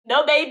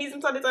No babies in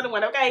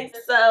 2021, okay?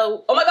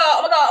 So, oh my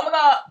god.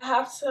 I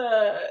have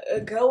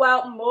to go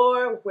out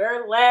more,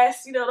 wear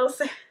less, you know what I'm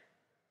saying?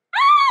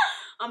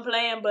 I'm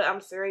playing, but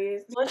I'm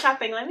serious. What y'all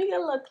think? Let me get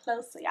a little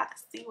closer so y'all can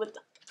see what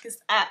the fuck is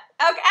up.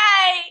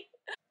 Okay.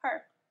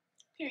 Her.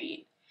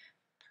 Period.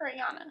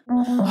 Bria'Na.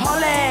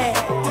 Hold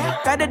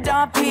it, got the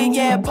dumpy,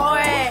 yeah,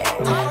 boy.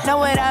 Know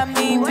what I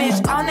mean,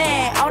 bitch? On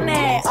it.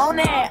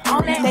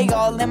 They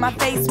all in my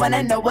face when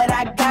I know what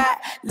I got.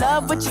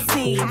 Love what you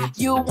see.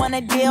 You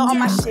wanna deal on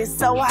my shit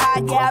so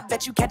hot, yeah. I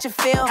bet you catch a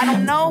feel. I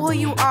don't know who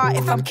you are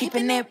if I'm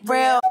keeping it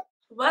real.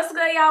 What's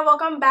good, y'all?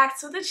 Welcome back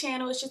to the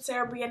channel. It's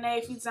JaterraBrown.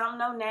 If you don't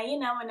know, now you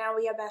know, and now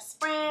we are best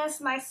friends.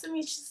 Nice to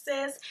meet you,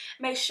 sis.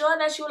 Make sure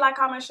that you like,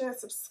 comment, share, and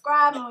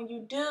subscribe. And when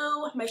you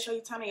do, make sure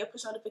you turn on your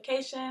push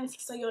notifications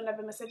so you'll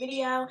never miss a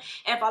video.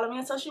 And follow me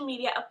on social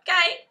media,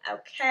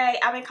 okay?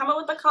 I've been coming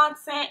with the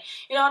content,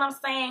 you know what I'm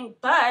saying?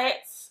 But,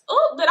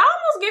 oh, did I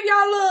almost give y'all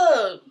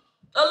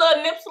a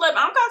little nip slip?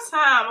 I don't got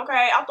time,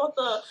 okay? I thought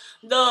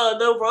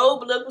the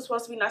robe look was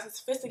supposed to be nice and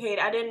sophisticated.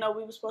 I didn't know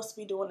we were supposed to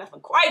be doing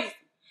nothing crazy.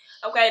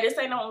 Okay, this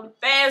ain't no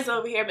fans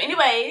over here. But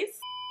anyways,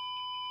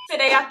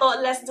 today I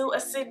thought let's do a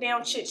sit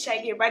down chit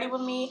chat. Get ready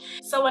with me.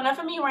 So enough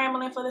of me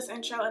rambling for this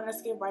intro and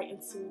let's get right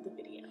into the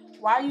video.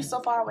 Why are you so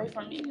far away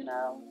from me, you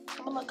know?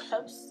 Come a little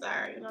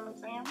closer, you know what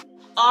I'm saying?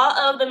 All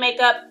of the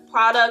makeup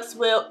products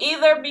will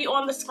either be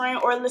on the screen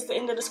or listed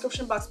in the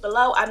description box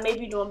below. I may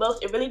be doing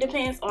both. It really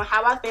depends on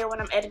how I feel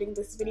when I'm editing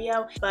this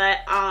video.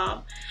 But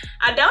I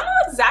don't know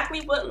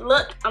exactly what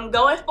look I'm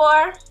going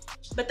for.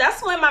 But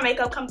that's when my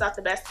makeup comes out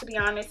the best, to be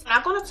honest. I'm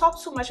not going to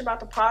talk too much about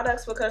the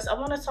products because I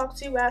want to talk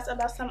to you guys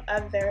about some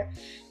other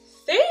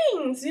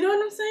things. You know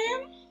what I'm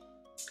saying?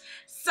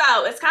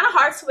 So, it's kind of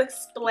hard to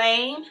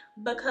explain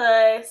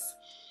because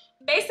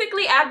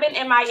basically I've been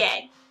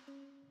MIA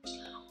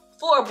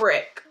for a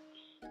break,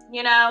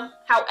 you know?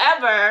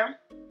 However,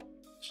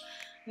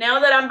 now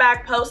that I'm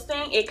back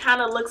posting, it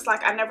kind of looks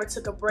like I never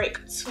took a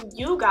break to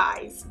you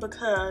guys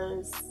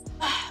because...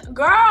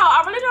 girl,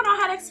 I really don't know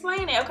how to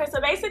explain it. Okay, so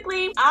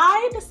basically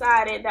I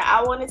decided that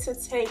I wanted to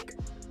take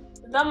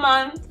the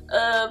month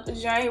of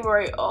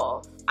January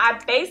off. I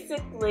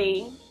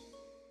basically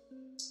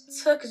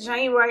took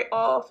January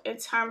off in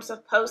terms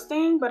of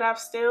posting, but I've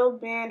still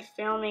been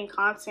filming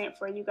content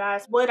for you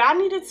guys. What I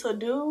needed to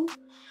do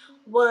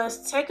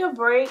was take a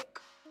break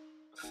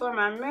for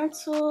my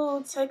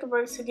mental, take a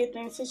break to get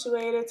things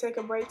situated, take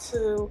a break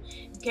to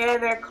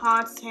gather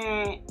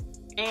content,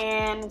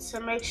 and to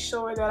make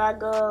sure that I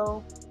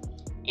go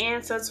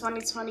into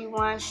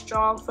 2021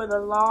 strong for the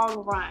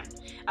long run.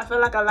 I feel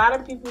like a lot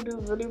of people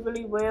do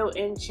really well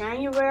in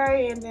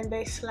January and then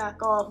they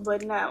slack off,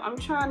 but no, I'm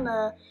trying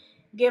to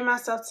get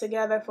myself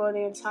together for the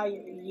entire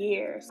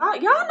year. So,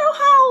 y'all know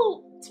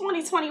how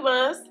 2020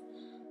 was.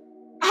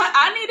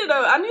 I needed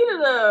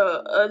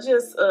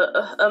just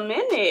a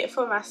minute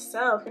for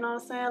myself, you know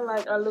what I'm saying?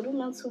 Like a little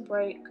mental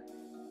break.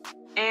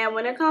 And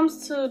when it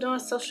comes to doing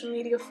social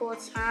media full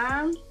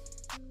time,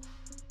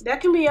 that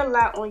can be a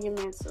lot on your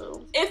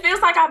mental. It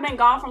feels like I've been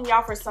gone from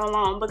y'all for so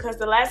long because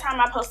the last time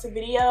I posted a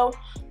video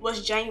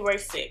was January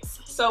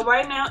 6th. So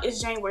right now it's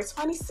January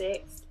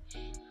 26th.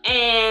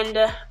 And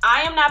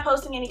I am not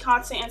posting any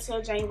content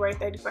until January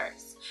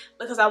 31st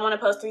because I want to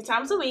post 3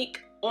 times a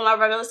week on my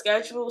regular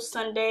schedule,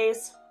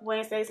 Sundays,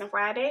 Wednesdays, and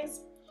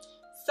Fridays.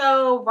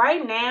 So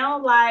right now,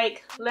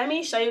 like, let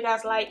me show you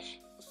guys, like,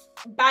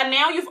 by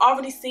now you've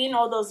already seen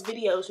all those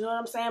videos, you know what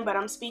I'm saying? But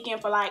I'm speaking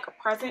for like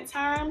present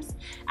times.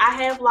 I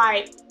have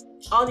like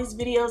all these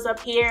videos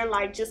up here,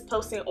 like just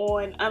posted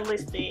on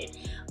unlisted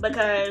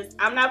because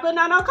I'm not putting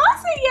out no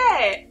content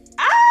yet.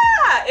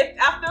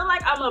 I feel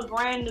like I'm a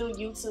brand new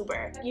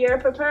YouTuber. You're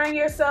preparing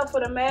yourself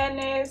for the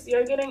madness.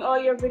 You're getting all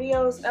your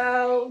videos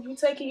out. You're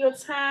taking your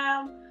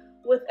time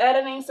with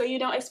editing so you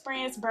don't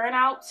experience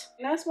burnout.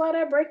 And that's why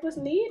that break was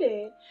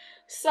needed.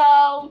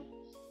 So,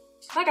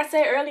 like I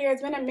said earlier,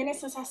 it's been a minute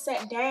since I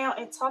sat down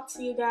and talked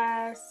to you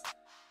guys.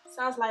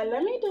 So I was like,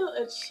 let me do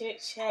a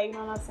chit chat, you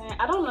know what I'm saying?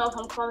 I don't know if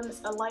I'm calling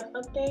this a life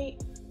update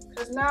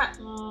because not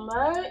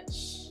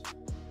much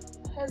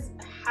has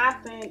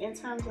happened in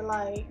terms of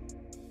like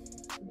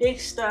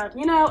big stuff.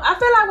 You know, I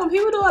feel like when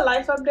people do a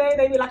life update,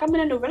 they be like, I'm in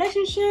a new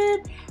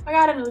relationship, I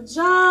got a new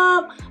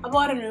job, I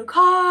bought a new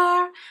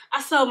car,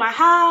 I sold my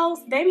house.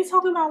 They be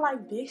talking about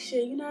like big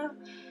shit, you know?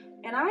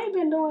 And I ain't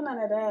been doing none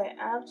of that.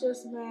 I've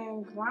just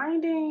been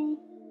grinding,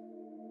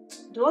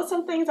 doing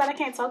some things that I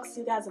can't talk to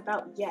you guys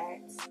about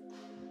yet.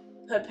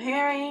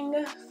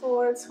 Preparing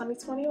for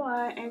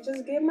 2021 and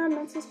just getting my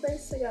mental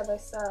space together.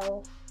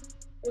 So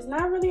it's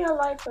not really a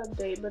life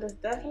update, but it's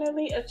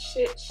definitely a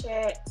chit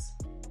chat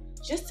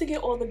just to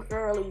get all the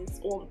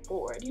girlies on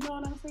board. You know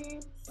what I'm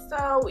saying?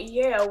 So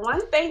yeah,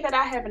 one thing that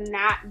I have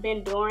not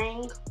been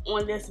doing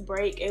on this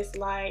break is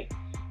like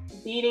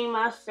beating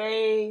my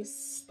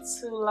face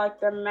to like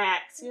the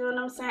max, you know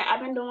what I'm saying? I've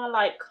been doing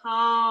like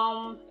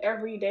calm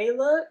everyday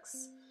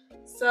looks.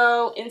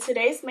 So in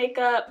today's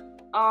makeup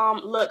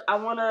look, I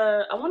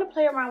wanna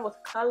play around with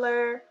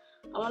color,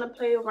 I want to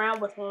play around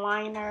with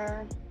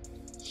liner,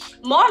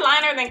 More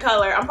liner than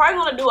color. I'm probably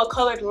gonna do a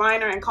colored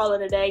liner and call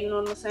it a day, you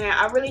know what I'm saying?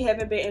 I really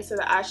haven't been into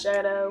the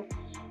eyeshadow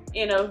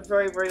in a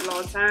very, very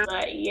long time.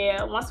 But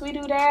yeah, once we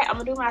do that, I'm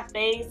gonna do my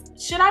face.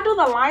 Should I do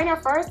the liner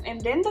first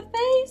and then the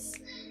face?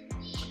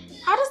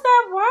 How does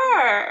that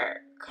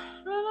work?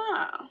 I don't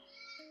know.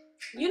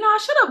 You know, I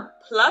should have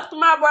plucked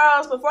my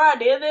brows before I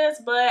did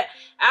this, but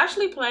I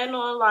actually plan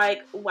on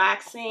like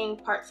waxing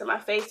parts of my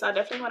face. So I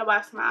definitely want to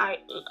wax my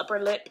upper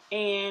lip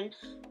and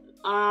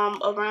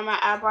around my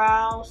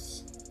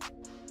eyebrows.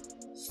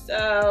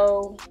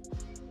 So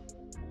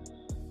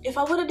if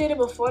I would have did it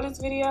before this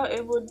video,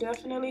 it would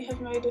definitely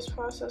have made this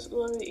process a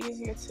little bit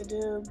easier to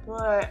do,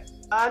 but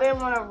I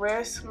didn't want to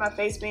risk my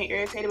face being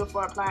irritated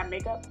before applying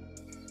makeup.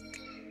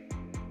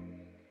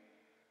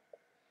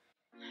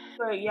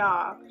 But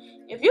y'all,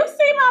 if you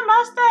see my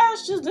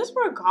mustache, just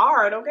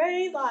disregard,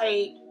 okay?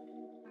 Like,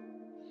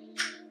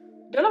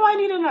 don't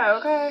nobody need to know,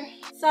 okay?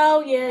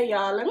 So yeah,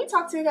 y'all, let me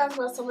talk to you guys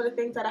about some of the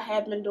things that I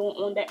have been doing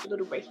on that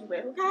little breaky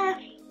way,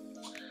 okay?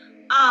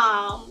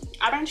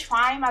 I've been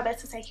trying my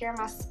best to take care of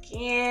my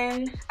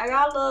skin. I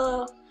got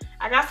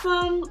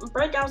some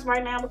breakouts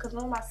right now because I'm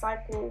on my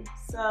cycle,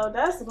 so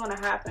that's gonna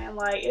happen.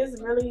 Like,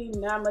 it's really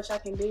not much I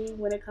can do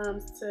when it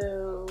comes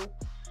to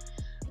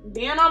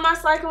being on my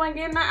cycle and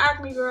getting the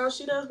acne. Girl,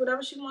 she does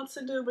whatever she wants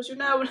to do, but you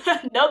know,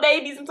 no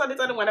babies in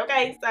 2021,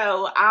 okay?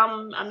 So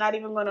I'm not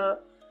even gonna,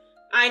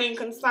 I ain't even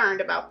concerned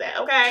about that,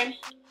 okay?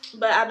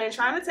 But I've been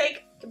trying to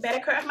take better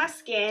care of my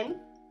skin.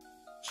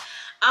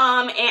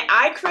 And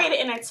I created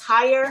an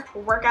entire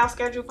workout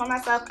schedule for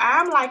myself.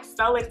 I'm like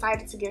so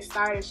excited to get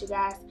started, you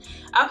guys.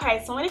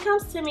 Okay, so when it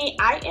comes to me,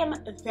 I am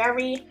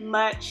very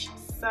much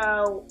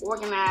so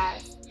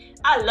organized.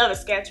 I love a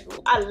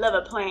schedule. I love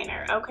a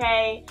planner,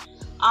 okay?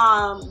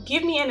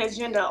 Give me an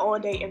agenda all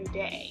day, every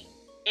day.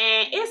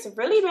 And it's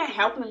really been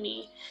helping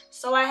me.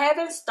 So I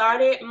haven't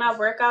started my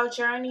workout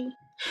journey.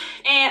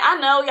 And I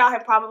know y'all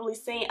have probably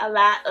seen a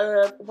lot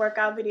of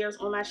workout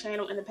videos on my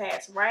channel in the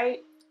past, right?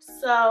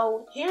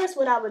 So here's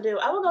what I would do.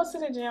 I would go to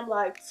the gym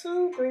like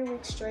 2-3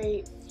 weeks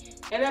straight,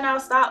 and then I'll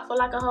stop for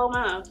like a whole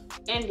month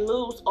and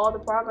lose all the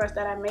progress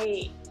that I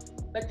made.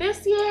 But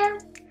this year,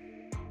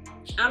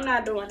 I'm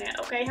not doing that,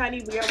 okay,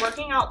 honey? We are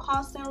working out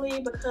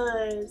constantly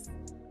because,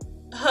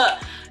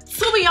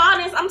 to be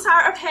honest, I'm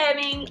tired of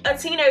having a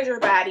teenager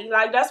body.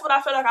 Like, that's what I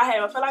feel like I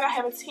have. I feel like I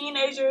have a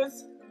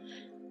teenager's.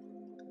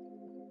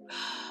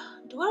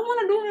 Do I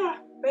want to do my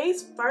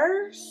face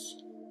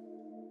first?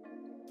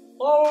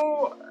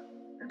 Or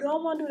do I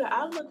want to do the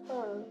outlook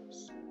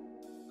first?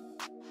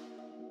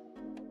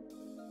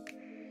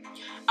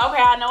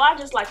 Okay, I know I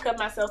just like cut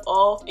myself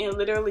off and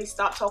literally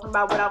stopped talking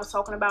about what I was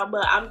talking about,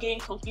 but I'm getting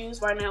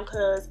confused right now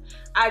because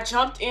I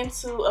jumped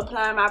into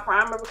applying my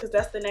primer because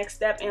that's the next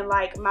step in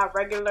like my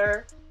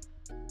regular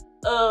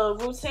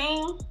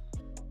routine.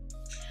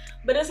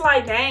 But it's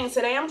like, dang,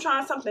 today I'm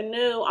trying something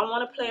new. I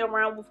want to play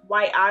around with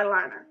white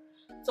eyeliner.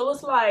 So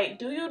it's like,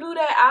 do you do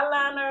that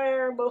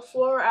eyeliner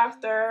before or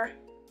after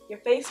your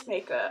face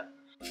makeup?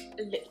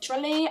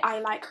 Literally, I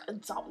like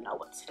don't know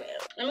what to do.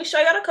 Let me show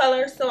you the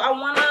colors. So I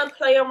want to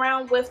play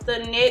around with the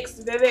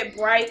NYX Vivid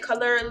Bright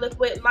Color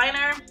Liquid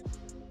Liner.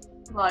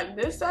 Like,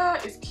 this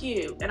side is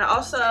cute. And I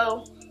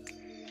also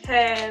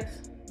have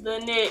the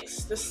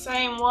NYX, the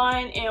same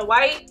one in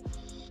white.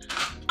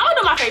 I'm gonna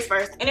do my face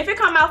first. And if it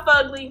come out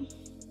ugly,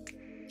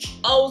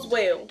 all's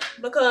well.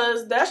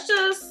 Because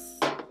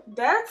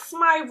that's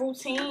my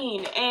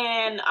routine.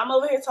 And I'm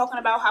over here talking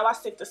about how I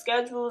stick to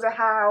schedules and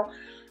how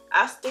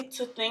I stick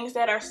to things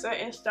that are set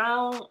in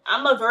stone.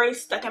 I'm a very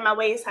stuck in my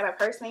ways type of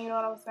person, you know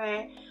what I'm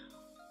saying?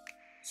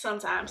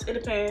 Sometimes. It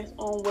depends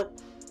on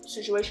what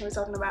situation we're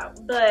talking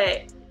about.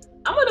 But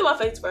I'm gonna do my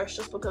face first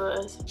just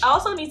because. I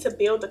also need to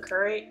build the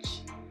courage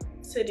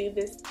to do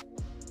this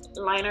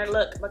liner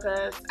look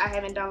because I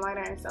haven't done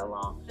liner in so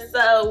long.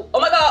 So, oh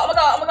my god, oh my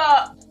god, oh my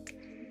god.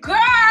 Girl,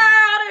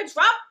 they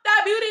dropped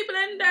that beauty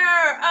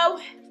blender. Oh,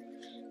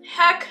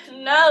 heck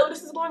no.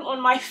 This is going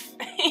on my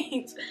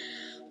face.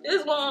 This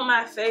is going on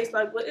my face.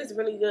 Like, what is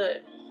really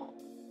good?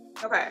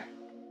 Okay.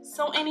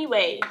 So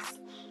anyways,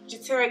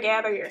 Jaterra,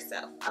 gather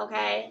yourself,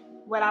 okay?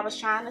 What I was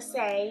trying to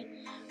say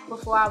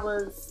before I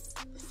was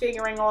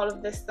figuring all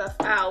of this stuff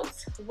out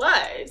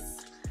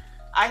was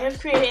I have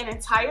created an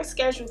entire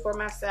schedule for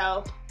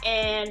myself,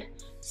 and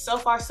so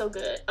far so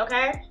good,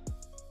 okay?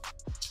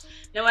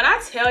 Now when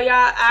I tell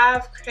y'all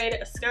I've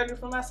created a schedule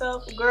for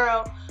myself,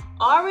 girl,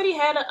 I already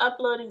had an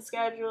uploading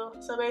schedule.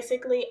 So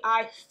basically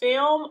I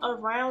film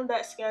around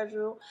that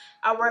schedule,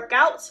 I work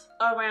out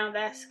around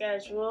that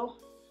schedule,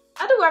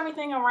 I do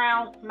everything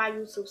around my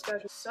YouTube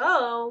schedule.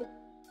 So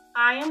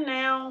I am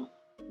now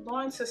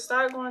going to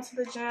start going to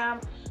the gym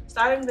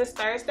starting this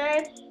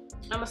Thursday.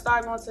 I'm gonna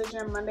start going to the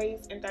gym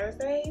Mondays and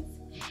Thursdays,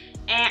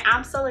 and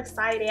I'm so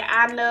excited.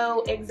 I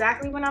know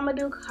exactly when I'm gonna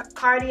do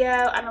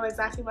cardio, I know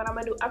exactly when I'm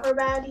gonna do upper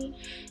body,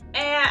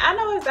 and I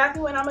know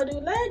exactly when I'm gonna do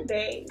leg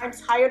day. I'm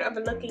tired of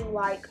looking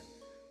like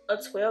a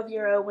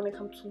 12-year-old when it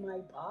comes to my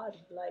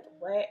body. Like,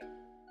 what?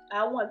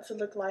 I want to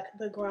look like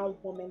the grown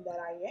woman that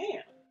I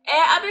am.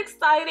 And I'm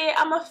excited.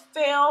 I'm gonna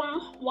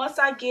film once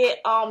I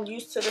get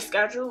used to the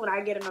schedule, when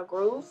I get in a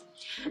groove.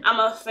 I'm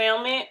gonna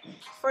film it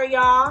for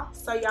y'all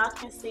so y'all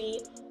can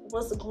see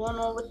what's going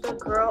on with the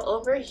girl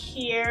over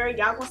here.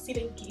 Y'all gonna see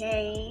the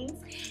games.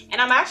 And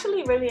I'm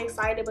actually really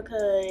excited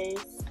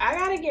because I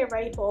gotta get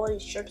ready for all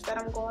these trips that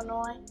I'm going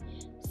on.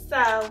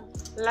 So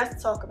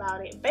let's talk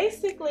about it.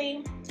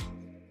 Basically,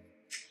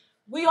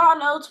 we all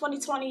know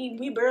 2020,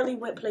 we barely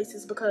went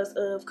places because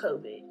of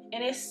COVID.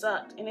 And it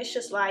sucked. And it's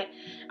just like,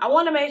 I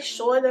want to make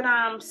sure that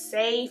I'm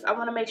safe. I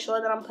want to make sure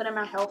that I'm putting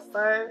my health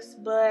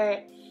first.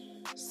 But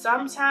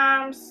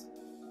sometimes,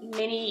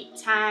 many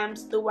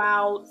times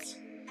throughout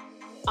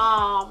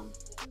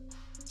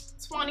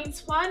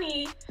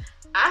 2020,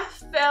 I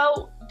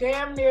felt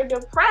damn near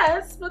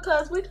depressed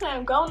because we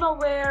couldn't go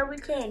nowhere. We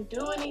couldn't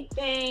do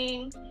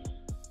anything.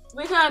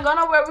 We couldn't go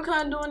nowhere, we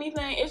couldn't do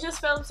anything. It just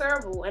felt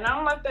terrible, and I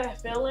don't like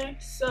that feeling.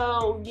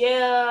 So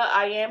yeah,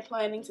 I am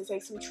planning to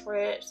take some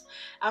trips.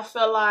 I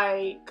feel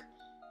like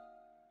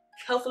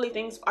hopefully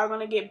things are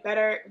gonna get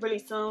better really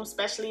soon,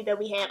 especially that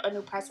we have a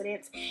new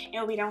president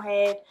and we don't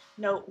have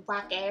no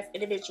whack ass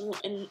individual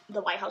in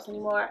the White House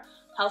anymore.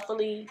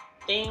 Hopefully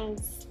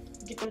things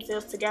get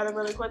themselves together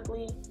really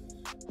quickly.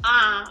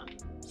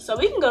 So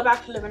we can go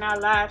back to living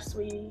our lives,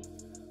 sweetie.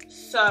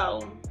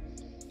 So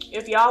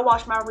if y'all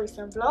watch my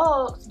recent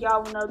vlogs,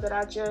 y'all will know that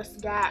I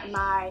just got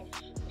my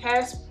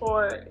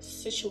passport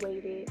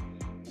situated.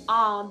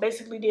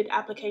 Basically did the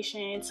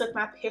application, took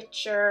my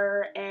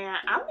picture, and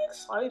I'm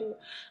excited.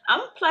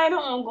 I'm planning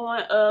on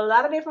going a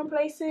lot of different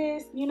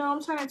places. You know,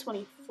 I'm turning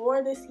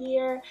 24 this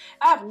year.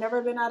 I've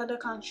never been out of the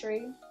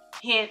country,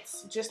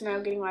 hence just now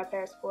getting my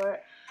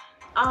passport.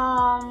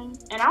 And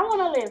I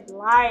want to live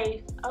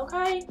life,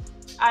 okay?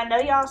 I know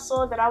y'all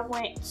saw that I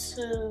went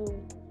to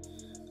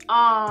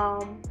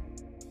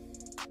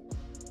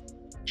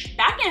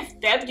back in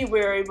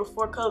February,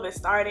 before COVID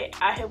started,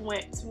 I had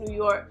went to New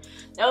York.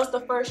 That was the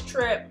first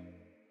trip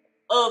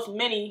of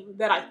many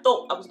that I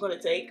thought I was going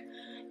to take.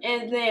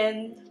 And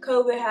then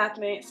COVID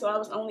happened, so I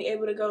was only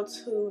able to go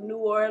to New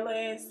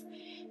Orleans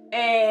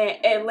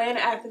and Atlanta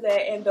after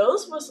that. And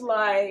those was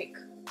like,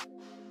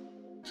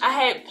 I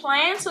had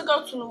planned to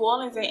go to New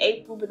Orleans in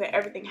April, but then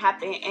everything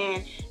happened.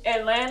 And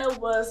Atlanta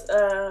was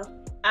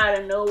out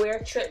of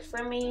nowhere trip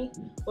for me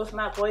with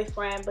my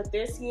boyfriend. But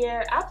this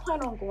year I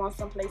plan on going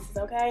some places,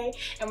 okay?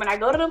 And when I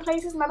go to them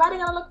places, my body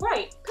gotta look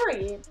right,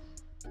 period.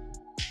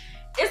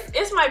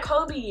 It's my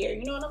Kobe year,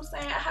 you know what I'm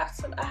saying? I have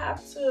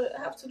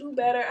to do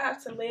better. I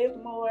have to live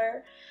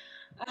more.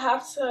 I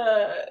have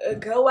to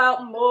go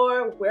out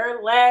more,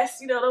 wear less,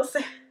 you know what I'm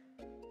saying?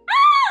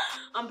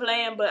 I'm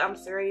playing, but I'm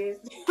serious.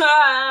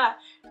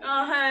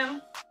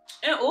 And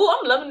ooh,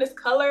 I'm loving this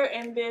color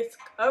and this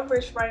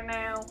coverage right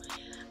now.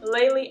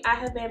 Lately, I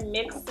have been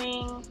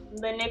mixing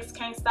the NYX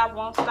Can't Stop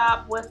Won't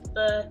Stop with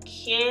the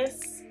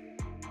Kiss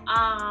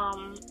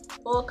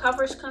full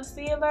coverage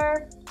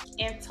concealer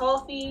in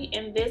Toffee,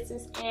 and this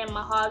is in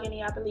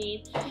Mahogany, I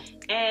believe.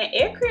 And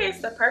it creates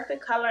the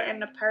perfect color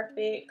and the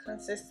perfect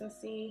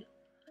consistency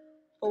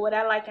for what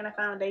I like in a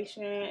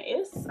foundation.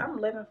 I'm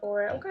living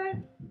for it, okay?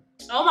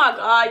 Oh my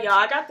god, y'all,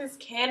 I got this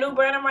candle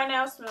burning right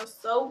now. It smells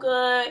so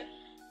good.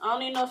 I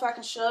don't even know if I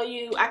can show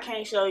you. I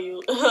can't show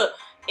you.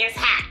 It's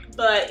hot,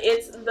 but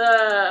it's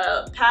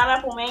the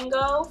pineapple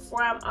mango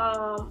from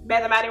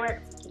Bath & Body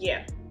Works.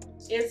 Yeah,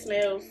 it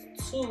smells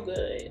too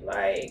good.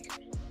 Like,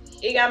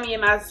 it got me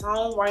in my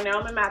zone right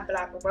now. I'm in my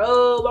black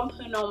robe. I'm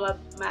putting on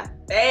my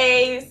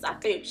face. I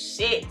feel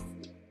shit.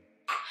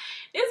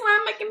 This is why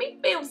I'm making me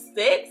feel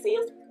sexy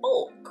as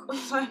fuck.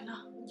 I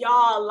know.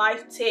 Y'all,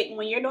 life tip,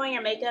 when you're doing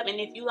your makeup and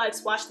if you like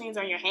swatch things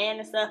on your hand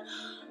and stuff,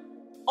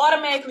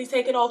 automatically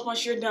take it off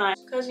once you're done.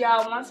 Cause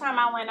y'all, one time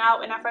I went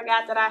out and I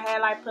forgot that I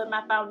had like put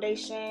my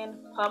foundation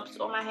pumps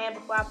on my hand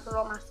before I put it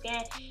on my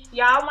skin.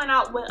 Y'all, went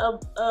out with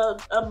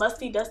a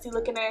musty, dusty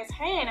looking ass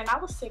hand, and I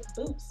was sick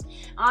boots.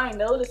 I didn't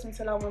notice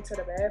until I went to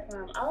the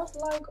bathroom. I was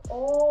like,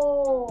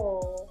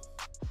 oh,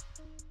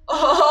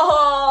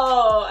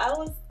 I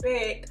was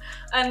sick.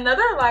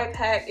 Another life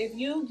hack, if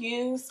you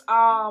use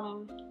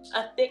a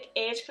thick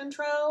edge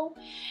control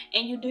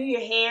and you do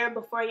your hair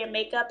before your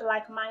makeup,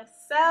 like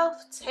myself,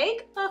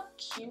 take a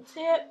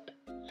Q-tip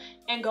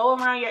and go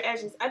around your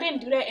edges. I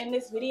didn't do that in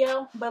this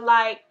video, but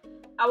like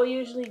I would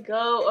usually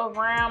go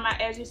around my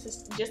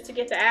edges just to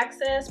get the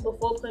access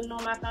before putting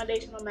on my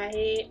foundation on my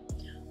head,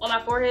 on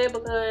my forehead,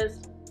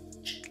 because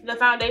the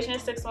foundation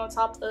sticks on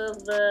top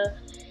of the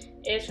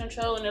edge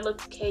control and it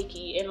looks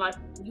cakey, and like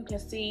you can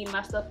see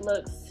my stuff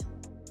looks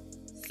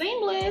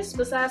seamless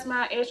besides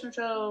my edge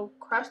control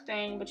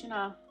crusting, but you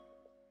know,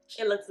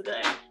 it looks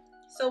good.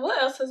 So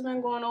what else has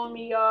been going on with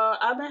me, y'all?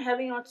 I've been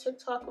heavy on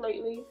TikTok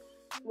lately,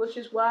 which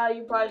is why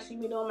you probably see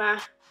me doing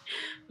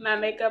my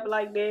makeup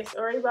like this,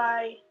 or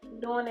everybody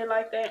doing it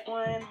like that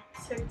on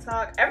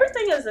TikTok.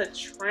 Everything is a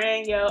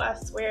trend, yo. I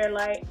swear,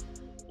 like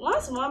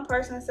once one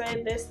person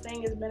said this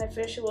thing is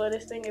beneficial or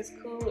this thing is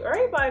cool,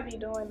 everybody be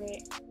doing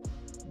it.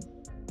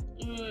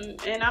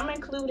 And I'm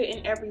included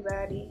in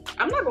everybody.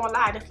 I'm not gonna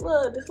lie, this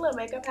little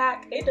makeup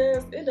hack, it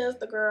does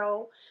the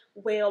girl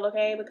well,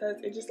 okay? Because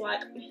it's just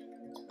like,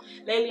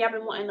 lately I've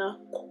been wanting to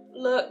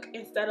look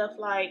instead of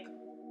like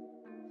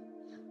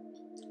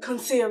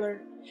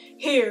concealer.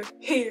 Here.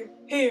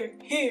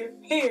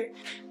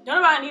 Don't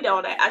nobody need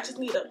all that. I just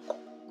need a, you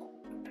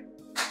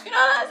know what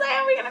I'm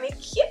saying? We're gonna be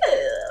cute.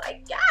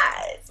 Like,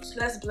 guys.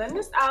 Let's blend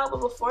this out,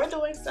 but before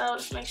doing so,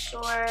 just make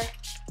sure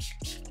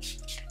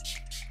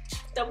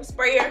that we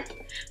sprayer.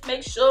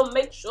 Make sure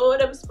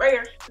that we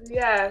sprayer.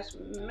 Yes,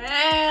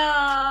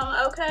 ma'am.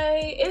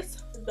 Okay,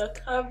 it's the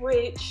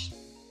coverage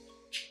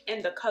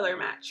and the color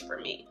match for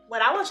me.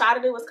 What I want y'all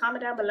to do is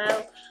comment down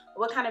below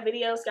what kind of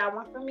videos y'all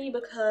want from me,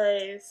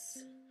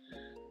 because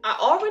I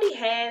already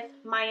have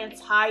my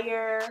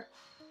entire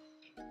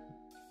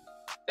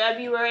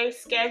February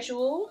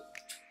schedule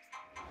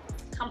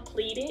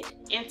completed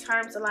in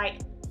terms of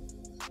like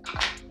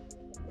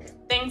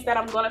things that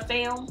I'm gonna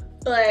film.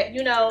 But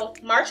you know,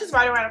 March is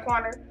right around the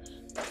corner.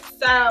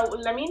 So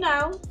let me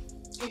know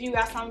if you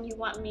got something you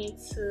want me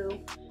to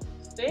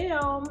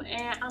film,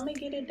 and I'm gonna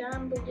get it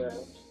done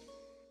below.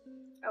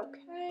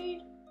 Okay.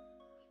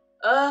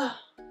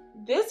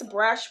 This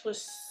brush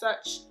was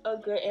such a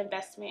good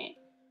investment.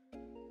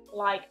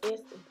 Like,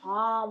 it's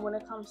bomb when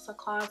it comes to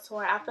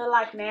contour. I feel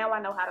like now I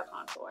know how to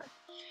contour.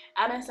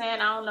 I've been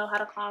saying I don't know how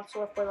to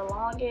contour for the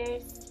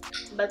longest,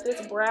 but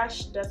this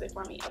brush does it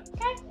for me,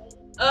 okay?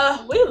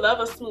 We love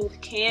a smooth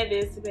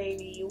canvas,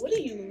 baby. What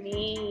do you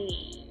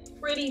mean?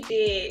 Pretty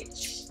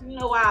bitch. You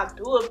know why I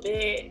do it,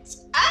 bitch.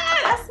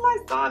 That's my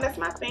song. That's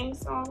my theme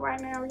song right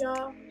now,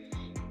 y'all.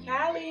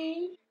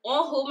 Callie.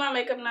 On who my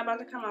makeup not about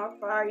to come out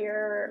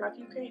fire. Like,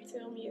 you can't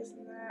tell me it's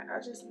not. I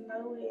just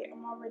know it.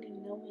 I'm already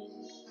knowing.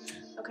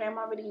 Okay, I'm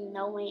already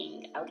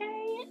knowing.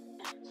 Okay.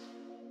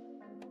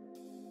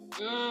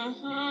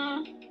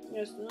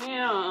 Yes,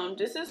 ma'am.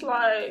 This is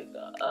like,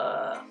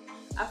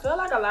 I feel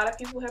like a lot of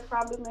people have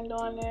probably been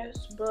doing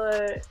this,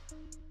 but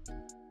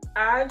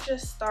I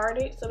just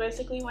started. So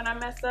basically, when I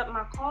mess up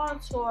my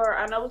contour,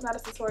 I know it's not a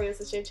tutorial, it's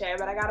a chit chat,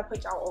 but I gotta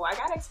put y'all on. I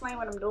gotta explain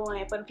what I'm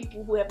doing for the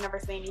people who have never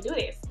seen me do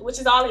this, which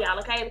is all of y'all,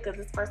 okay? Because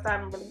it's the first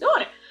time I'm really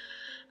doing it.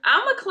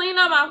 I'm gonna clean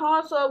up my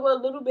contour with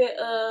a little bit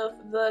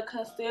of the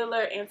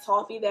concealer and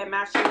toffee that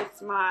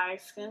matches my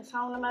skin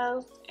tone the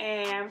most,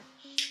 and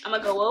I'm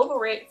gonna go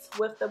over it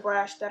with the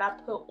brush that I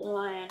put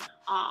on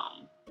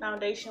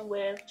foundation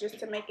with, just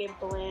to make it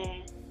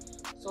blend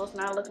so it's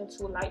not looking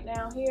too light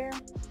down here,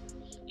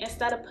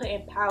 instead of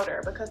putting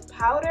powder, because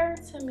powder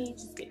to me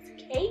just gets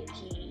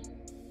cakey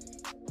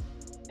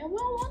and we don't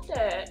want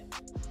that.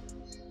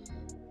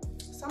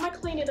 So I'm gonna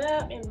clean it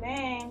up, and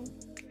then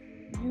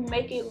you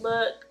make it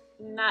look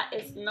not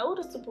as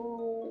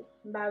noticeable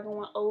by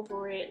going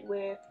over it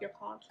with your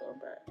contour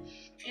brush.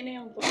 And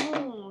then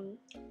boom,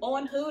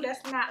 on who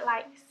that's not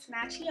like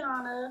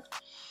snatchiana,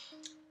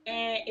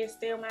 and it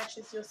still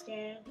matches your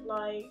skin.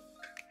 Like,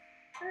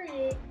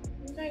 period.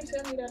 You can't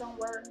tell me that don't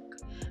work.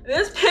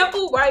 This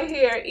pimple right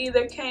here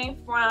either came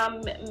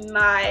from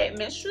my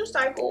menstrual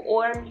cycle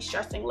or me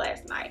stressing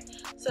last night.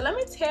 So let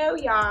me tell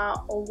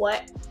y'all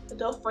what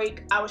the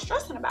freak I was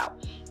stressing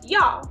about.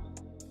 Y'all,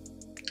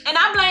 and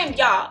I blame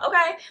y'all,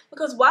 okay?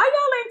 Because why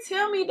y'all ain't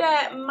tell me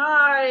that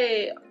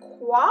my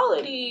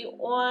quality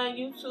on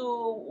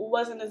YouTube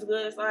wasn't as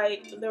good as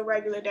like the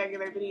regular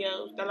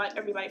videos that like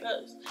everybody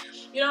posts?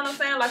 You know what I'm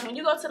saying? Like, when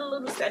you go to the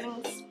little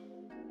settings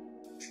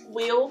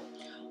wheel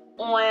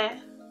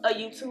on a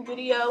YouTube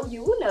video,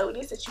 you will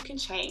notice that you can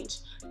change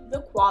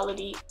the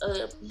quality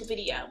of the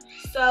video.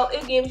 So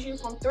it gives you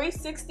from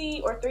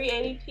 360 or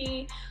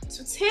 380p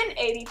to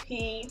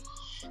 1080p,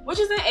 which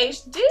is in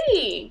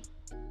HD.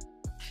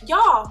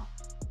 Y'all,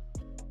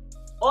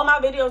 all my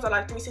videos are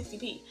like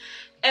 360p.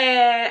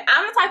 And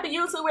I'm the type of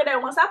YouTuber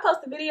that once I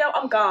post a video,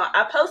 I'm gone.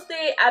 I post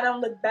it, I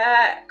don't look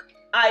back.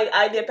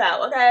 I dip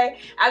out, okay?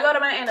 I go to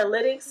my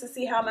analytics to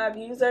see how my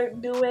views are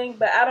doing,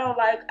 but I don't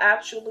like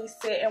actually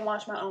sit and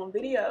watch my own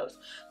videos.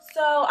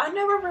 So I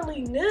never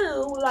really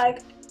knew,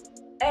 like,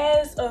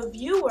 as a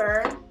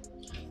viewer,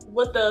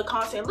 what the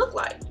content looked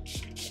like.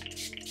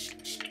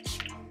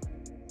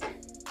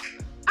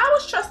 I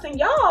was trusting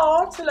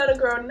y'all to let a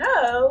girl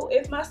know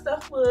if my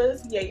stuff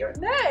was yay or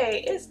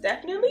nay. It's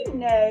definitely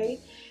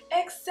nay,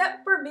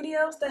 except for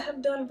videos that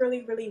have done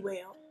really, really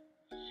well.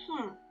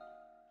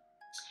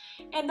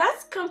 And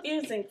that's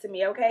confusing to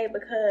me, okay?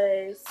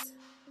 Because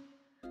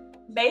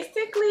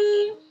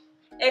basically,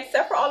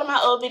 except for all of my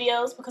old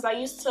videos, because I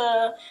used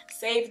to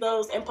save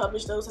those and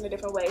publish those in a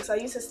different way. So I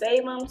used to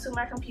save them to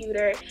my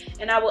computer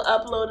and I would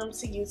upload them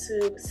to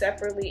YouTube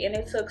separately. And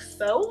it took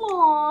so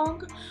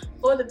long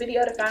for the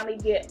video to finally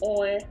get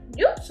on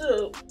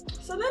YouTube.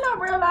 So then I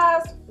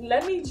realized,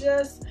 let me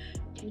just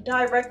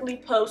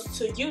directly post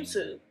to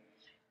YouTube.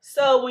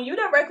 So when you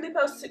directly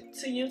post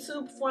to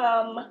YouTube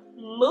from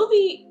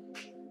iMovie,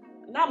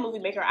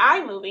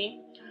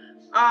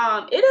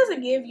 it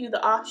doesn't give you the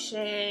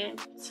option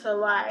to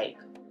like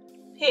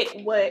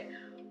pick what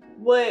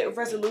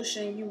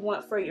resolution you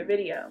want for your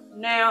video.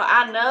 Now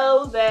I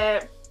know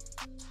that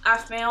I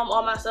film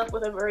all my stuff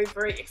with a very,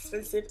 very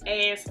expensive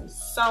ass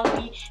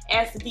Sony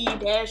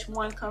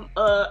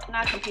SV-1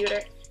 not computer,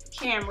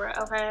 camera,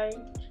 okay?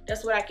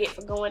 That's what I get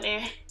for going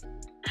in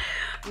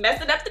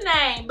messing up the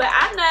name. But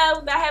I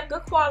know that I have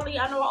good quality.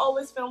 I know I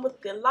always film with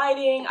good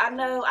lighting. I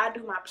know I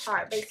do my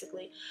part,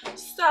 basically.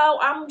 So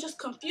I'm just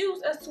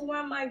confused as to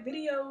why my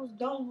videos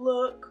don't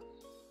look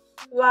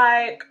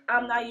like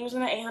I'm not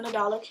using an $800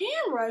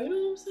 camera. You know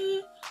what I'm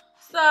saying?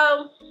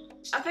 So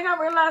I think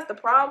I realized the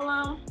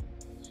problem.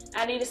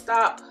 I need to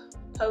stop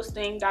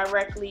posting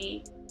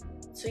directly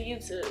to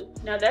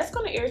YouTube. Now that's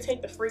going to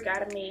irritate the freak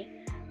out of me,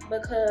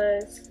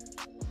 because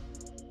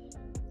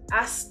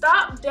I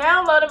stopped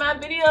downloading my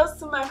videos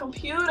to my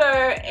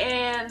computer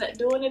and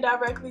doing it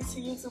directly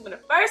to YouTube in the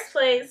first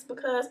place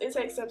because it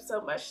takes up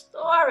so much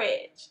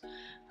storage.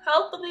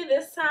 Hopefully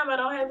this time I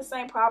don't have the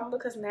same problem,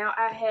 because now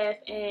I have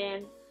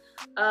an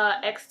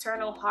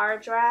external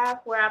hard drive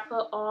where I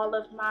put all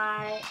of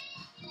my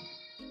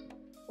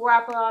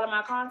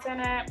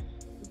content at.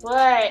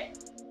 But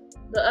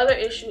the other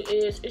issue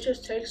is it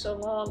just takes so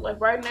long. Like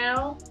right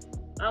now,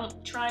 I'm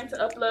trying to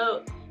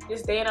upload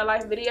this day in a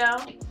life video,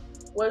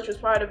 which was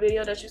part of the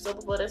video that you saw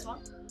before this one.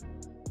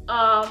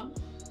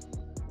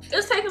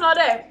 It's taking all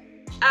day.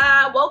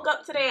 I woke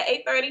up today at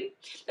 8:30.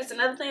 That's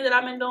another thing that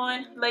I've been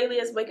doing lately,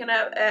 is waking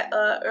up at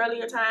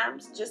earlier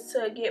times just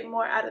to get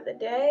more out of the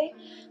day.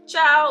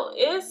 Child,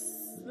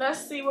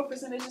 let's see what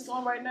percentage it's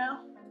on right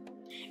now.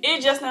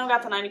 It just now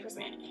got to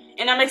 90%.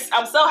 And I'm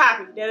so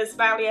happy that it's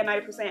finally at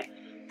 90%.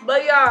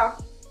 But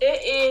y'all,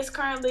 it is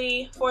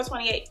currently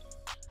 4:28.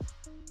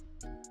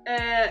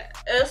 And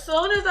as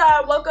soon as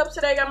I woke up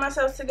today, got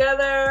myself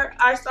together,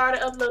 I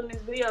started uploading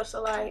this video.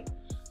 So like,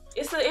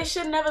 it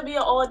should never be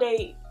an all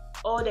day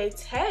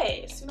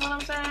task. You know what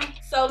I'm saying?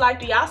 So like,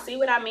 do y'all see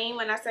what I mean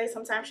when I say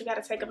sometimes you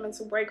gotta take a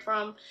mental break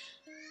from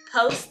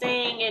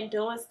posting and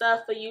doing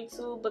stuff for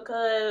YouTube,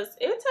 because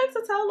it takes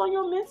a toll on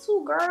your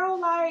mental, girl.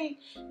 Like,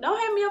 don't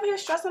have me up here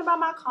stressing about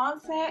my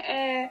content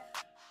and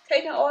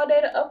taking all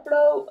day to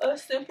upload a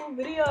simple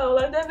video.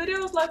 Like, that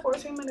video is like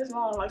 14 minutes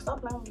long. Like,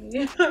 stop playing with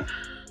me.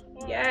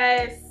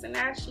 Yes,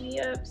 snatch me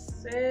up,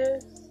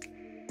 sis.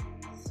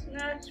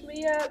 Snatch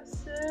me up,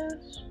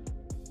 sis.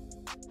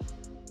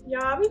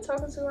 Y'all be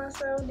talking to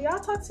ourselves. Do y'all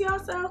talk to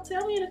yourself?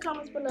 Tell me in the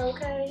comments below,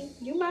 okay?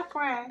 You my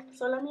friend,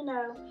 so let me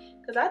know.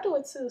 Because I do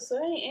it too,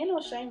 so ain't no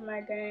shame in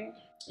my game.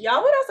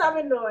 Y'all, what else I've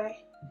been doing?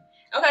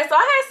 Okay, so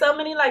I had so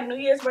many like New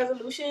Year's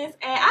resolutions,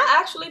 and I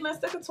actually been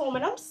sticking to them,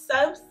 and I'm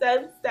so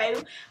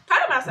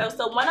proud of myself.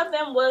 So one of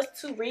them was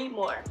to read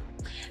more.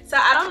 So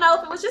I don't know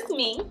if it was just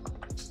me,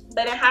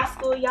 but in high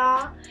school,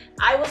 y'all,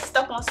 I was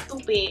stuck on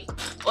stupid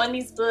on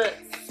these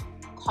books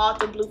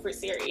called the Blueprint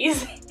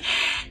series.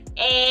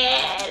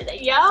 And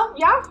y'all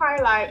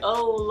probably like,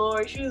 oh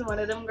Lord, she was one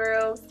of them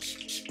girls.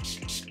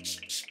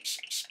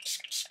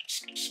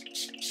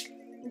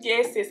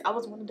 Yes, sis, I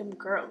was one of them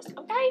girls,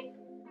 okay?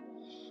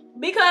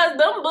 Because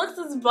them books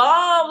is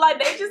bomb.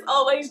 Like, they just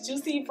always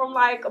juicy from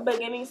like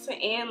beginning to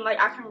end. Like,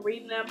 I can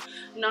read them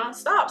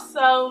non-stop.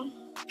 So,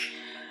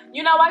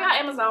 you know, I got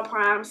Amazon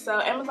Prime.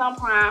 So Amazon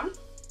Prime,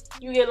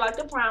 you get like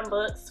the Prime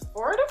books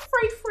for the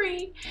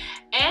free.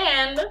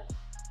 And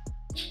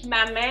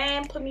my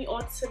man put me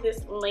onto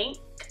this link,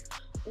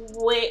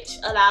 which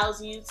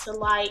allows you to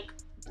like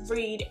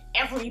read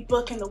every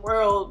book in the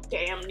world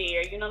damn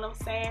near, you know what I'm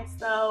saying?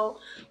 So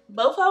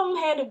both of them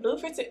had the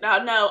Blueprint.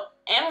 No,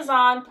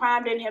 Amazon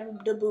Prime didn't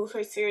have the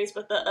Blueprint series,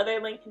 but the other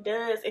link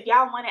does. If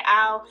y'all want it,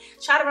 I'll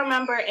try to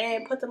remember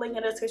and put the link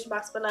in the description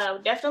box below.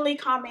 Definitely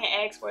comment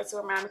and ask for it to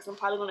remind me, because I'm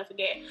probably gonna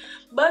forget.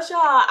 But y'all,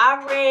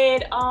 I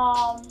read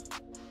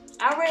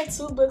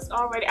 2 books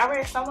already. I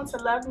read Someone to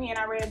Love Me and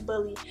I read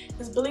Bully.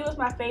 Because Bully was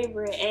my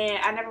favorite, and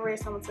I never read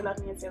Someone to Love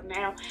Me until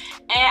now.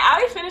 And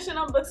I'll be finishing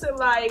them books in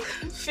like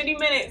 50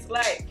 minutes.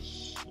 Like,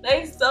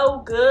 they so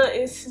good.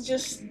 It's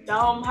just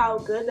dumb how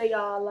good they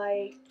are.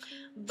 Like,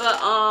 but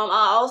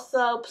I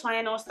also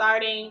plan on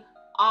starting,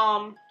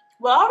 well,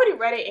 I already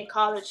read it in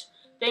college,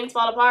 Things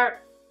Fall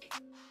Apart.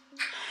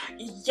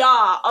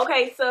 Y'all,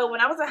 okay, so when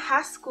I was in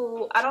high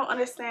school, I don't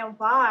understand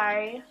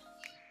why.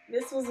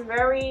 This was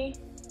very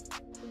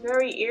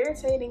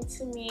irritating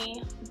to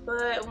me,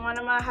 but one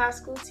of my high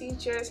school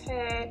teachers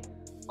had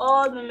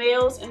all the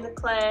males in the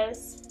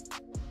class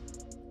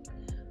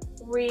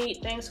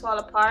read Things Fall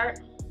Apart,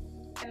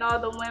 and all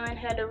the women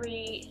had to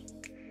read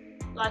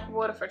Like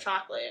Water for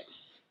Chocolate.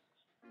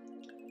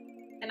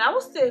 And I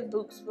was still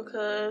boots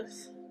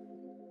because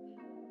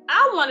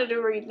I wanted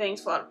to read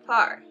Things Fall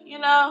Apart. You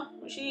know,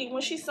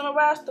 when she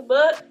summarized the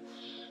book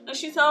and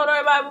she told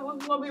everybody what we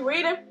were gonna be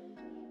reading,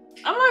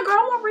 I'm like, girl,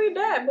 I want to read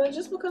that, but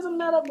just because I'm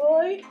not a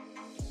boy,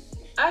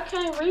 I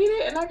can't read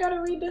it, and I gotta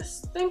read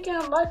this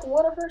thinking Like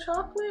Water for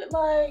Chocolate.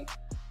 Like,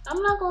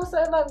 I'm not gonna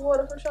say Like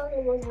Water for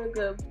Chocolate wasn't a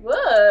good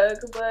book,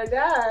 but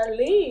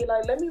golly,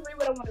 like, let me read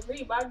what I want to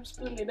read, but I'm just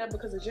splitting it up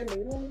because of gender,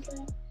 you know what I'm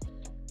saying?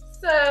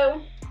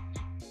 So,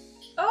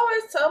 I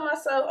always told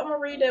myself, I'm gonna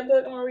read that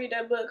book,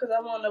 because I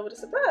wanna know what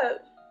it's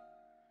about.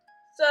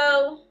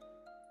 So,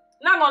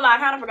 not gonna lie, I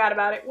kind of forgot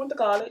about it, went to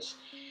college,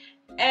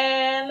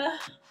 and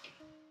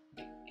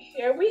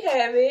here we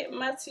have it.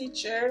 My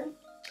teacher,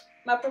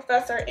 my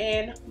professor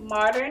in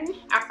modern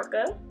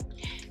Africa,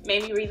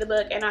 made me read the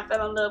book, and I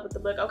fell in love with the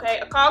book.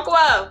 Okay,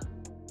 Okonkwo.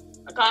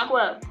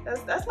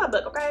 That's my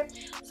book. Okay,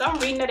 so I'm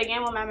reading it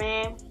again with my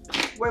man.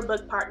 We're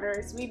book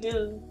partners. We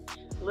do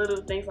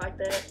little things like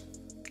that.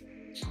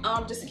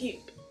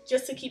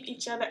 Just to keep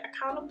each other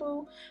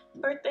accountable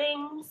for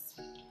things.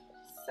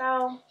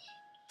 So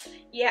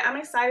yeah, I'm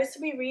excited to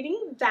be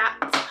reading that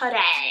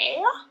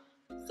today.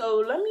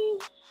 So let me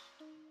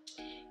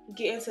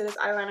get into this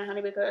eyeliner,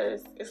 honey,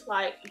 because it's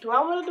like, do I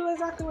want to do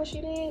exactly what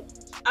she did?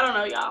 I don't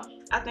know, y'all.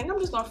 I think I'm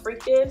just gonna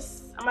freak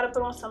this. I'm gonna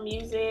put on some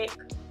music.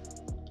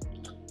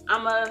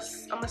 I'm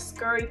gonna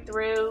scurry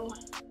through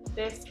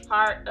this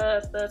part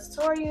of the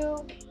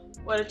tutorial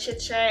or the chit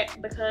chat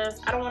because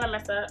I don't want to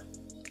mess up,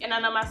 and I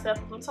know myself,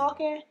 if I'm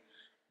talking,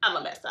 I'm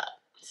gonna mess up.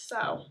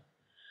 So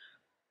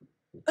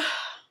I'm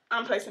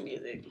gonna play some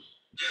music.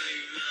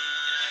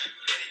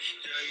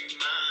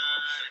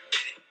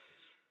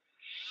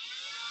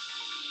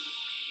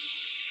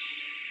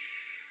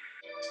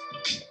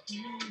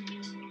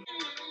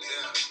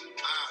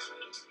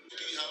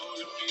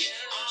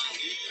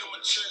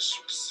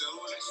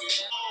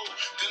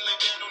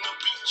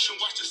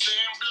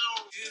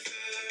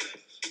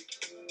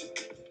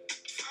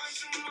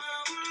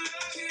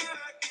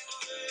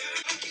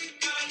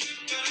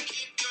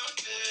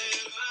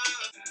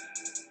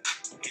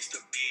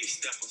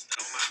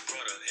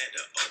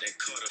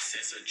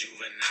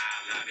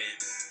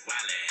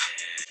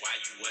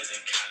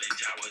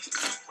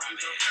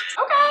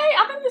 Okay,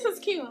 I think this is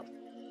cute.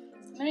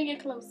 Let me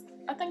get close.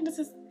 I think this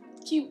is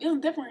cute.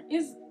 It's different.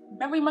 It's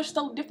very much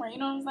so different. You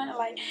know what I'm saying?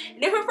 Like,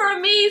 different for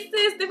me,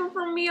 sis. Different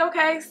for me.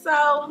 Okay,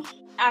 so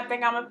I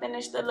think I'm gonna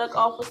finish the look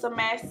off with some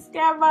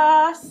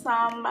mascara,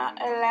 some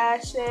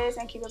lashes,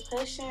 and keep it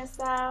pushing.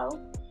 So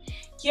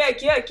yeah.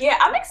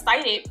 I'm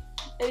excited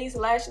for these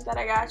lashes that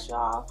I got,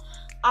 y'all.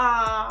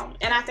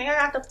 And I think I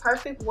got the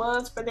perfect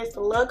ones for this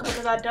look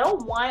because I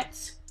don't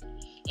want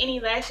any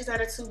lashes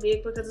that are too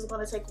big because it's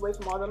going to take away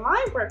from all the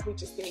line work we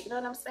just did. You know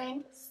what I'm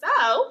saying?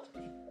 So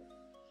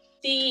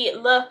the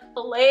Le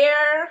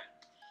Flare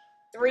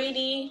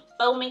 3D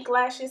faux mink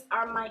lashes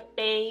are my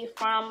fave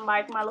from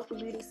like my local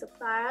beauty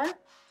supply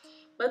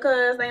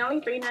because they only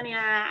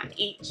 $3.99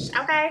 each.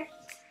 Okay,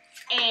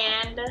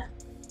 and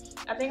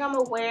I think I'm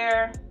gonna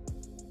wear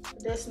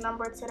this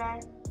number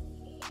today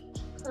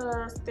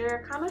because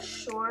they're kind of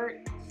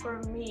short for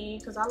me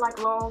because I like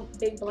long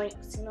big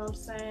blinks, you know what I'm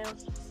saying?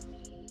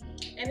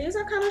 And these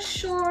are kind of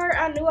short.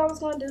 I knew I was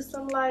going to do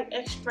some like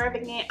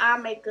extravagant eye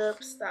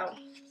makeup, so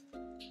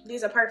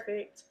these are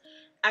perfect.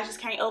 I just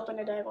can't open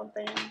the daggone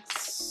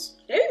things.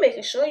 They be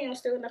making sure you don't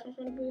steal nothing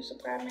from the beauty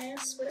supply, man.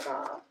 Swear to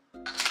God.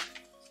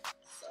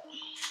 So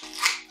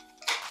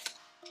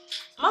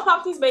I'm gonna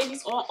pop these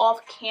babies on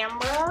off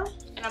camera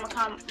and I'm gonna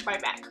come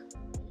right back.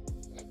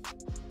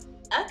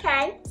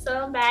 Okay,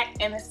 so I'm back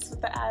and this is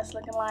what the eyes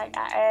looking like.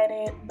 I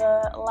added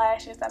the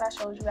lashes that I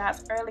showed you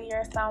guys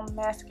earlier, some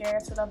mascara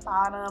to the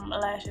bottom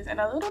lashes, and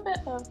a little bit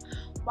of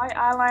white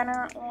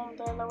eyeliner on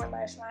the lower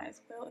lash line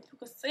as well, if you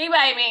can see,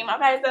 baby.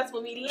 Okay, so that's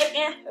what we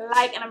looking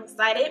like, and I'm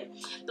excited.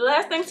 The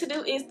last thing to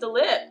do is the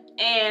lip,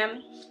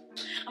 and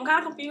I'm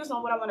kind of confused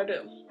on what I want to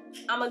do.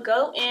 I'm gonna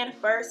go in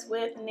first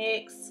with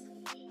NYX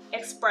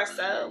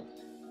Espresso.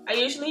 I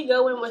usually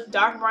go in with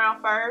dark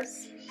brown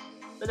first,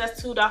 but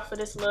that's too dark for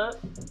this look.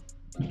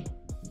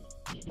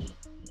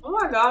 Oh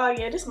my God,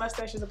 yeah, this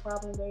mustache is a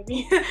problem,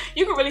 baby.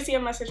 You can really see a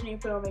mustache when you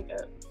put on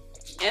makeup.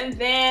 And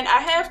then I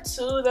have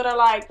two that are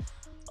like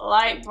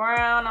light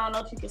brown. I don't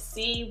know if you can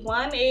see.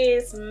 One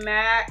is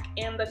MAC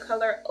in the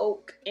color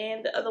Oak,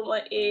 and the other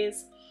one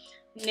is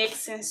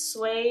NYX and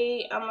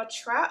Suede. I'm gonna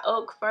try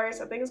Oak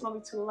first. I think it's gonna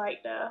be too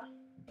light though.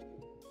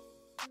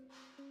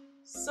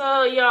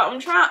 So y'all, I'm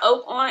trying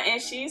Oak on,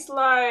 and she's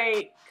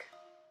like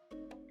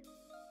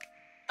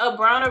a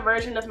browner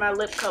version of my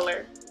lip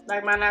color,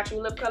 like my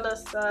natural lip color.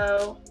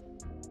 So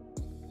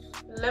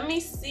let me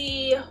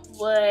see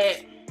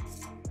what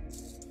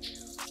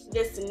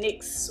this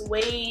NYX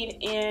Suede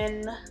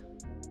in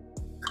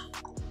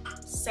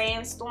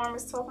Sandstorm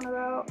is talking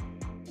about.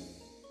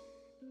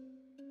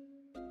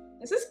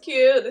 This is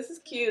cute. This is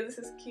cute. This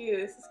is cute.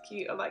 This is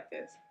cute. I like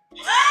this.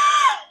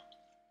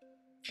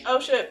 Oh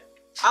shit.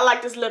 I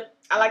like this lip.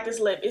 I like this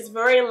lip. It's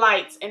very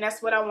light, and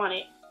that's what I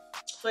wanted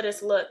for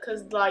this look,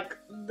 because like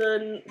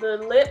the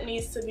lip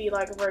needs to be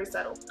like very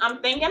subtle.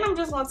 I'm thinking I'm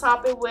just gonna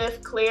top it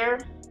with clear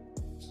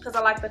because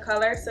I like the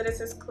color. So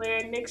this is clear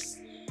NYX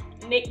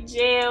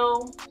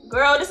Gel.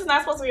 Girl, this is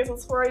not supposed to be a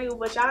tutorial,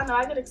 but y'all know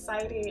I get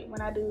excited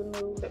when I do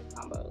new lip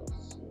combos.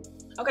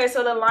 Okay,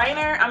 so the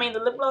liner, I mean the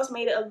lip gloss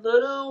made it a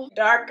little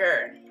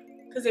darker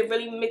because it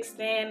really mixed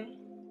in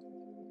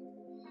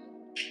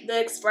the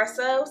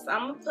espresso. So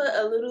I'm gonna put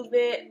a little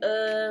bit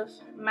of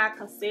my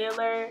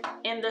concealer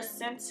in the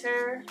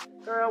center,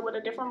 girl, with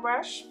a different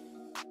brush.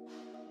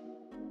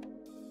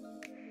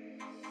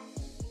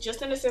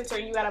 Just in the center,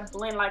 you gotta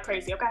blend like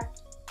crazy, okay?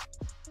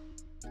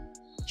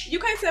 You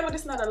can't tell me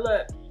this is not a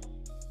look.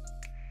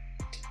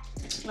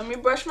 Let me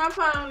brush my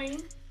pony.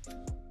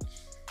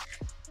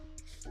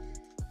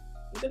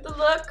 Look at the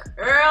look,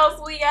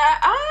 girls. We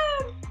got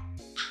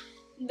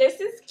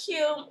This is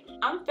cute.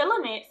 I'm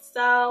feeling it.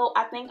 So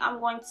I think I'm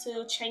going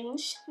to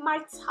change my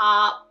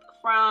top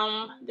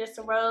from this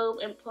robe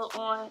and put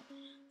on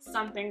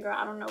something, girl.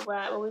 I don't know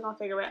what, but we're gonna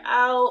figure it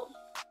out.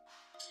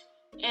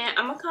 And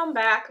I'm gonna come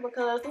back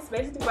because this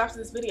basically wraps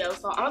this video.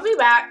 So I'm gonna be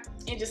back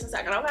in just a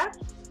second, okay?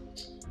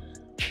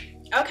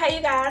 Okay,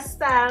 you guys,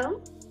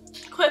 so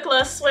quick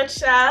little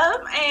switch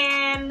up,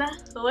 and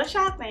what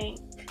y'all think?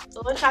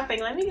 What y'all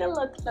think? Let me get a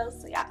little closer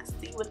so y'all can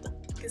see what the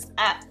fuck is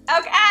up.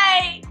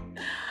 Okay.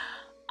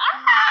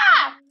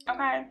 Ah!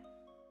 Okay.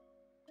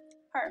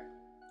 Her.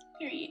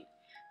 Period.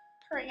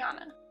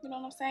 Bria'Na. You know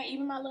what I'm saying?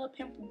 Even my little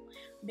pimple.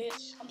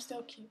 Bitch, I'm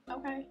still cute.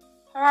 Okay.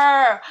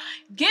 Her.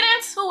 Get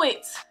into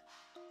it.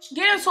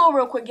 Get into it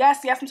real quick.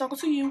 Yes, I'm talking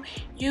to you.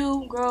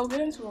 You, girl,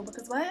 get into it.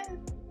 Because what?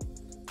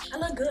 I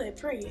look good.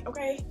 Period.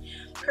 Okay?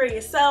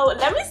 Period. So,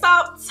 let me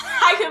stop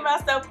hyping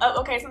myself up.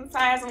 Okay,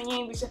 sometimes when you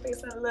ain't beat your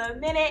face in a little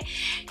minute,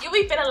 you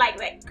be feeling like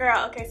that.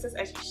 Girl, okay, sis,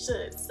 as you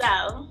should.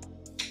 So,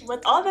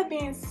 with all that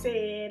being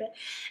said,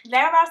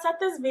 that wraps up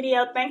this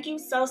video. Thank you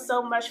so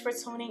much for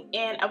tuning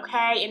in,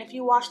 okay? And if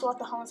you watched throughout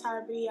the whole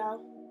entire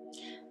video,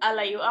 I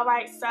love you.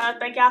 Alright, so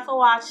thank y'all for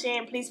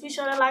watching. Please be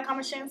sure to like,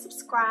 comment, share, and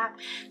subscribe.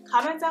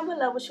 Comment down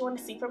below what you want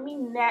to see from me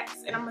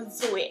next, and I'm gonna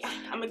do it.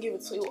 I'm gonna give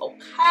it to you,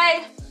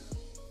 okay?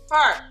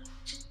 Her.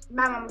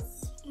 Bye,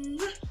 mamas.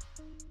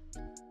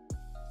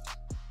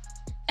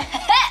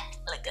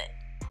 Look good.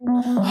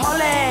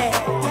 Hold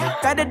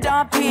it, got the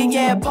dumpy,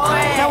 yeah, boy.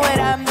 Know what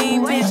I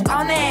mean, bitch,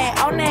 on it,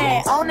 on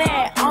it, on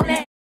it, on it.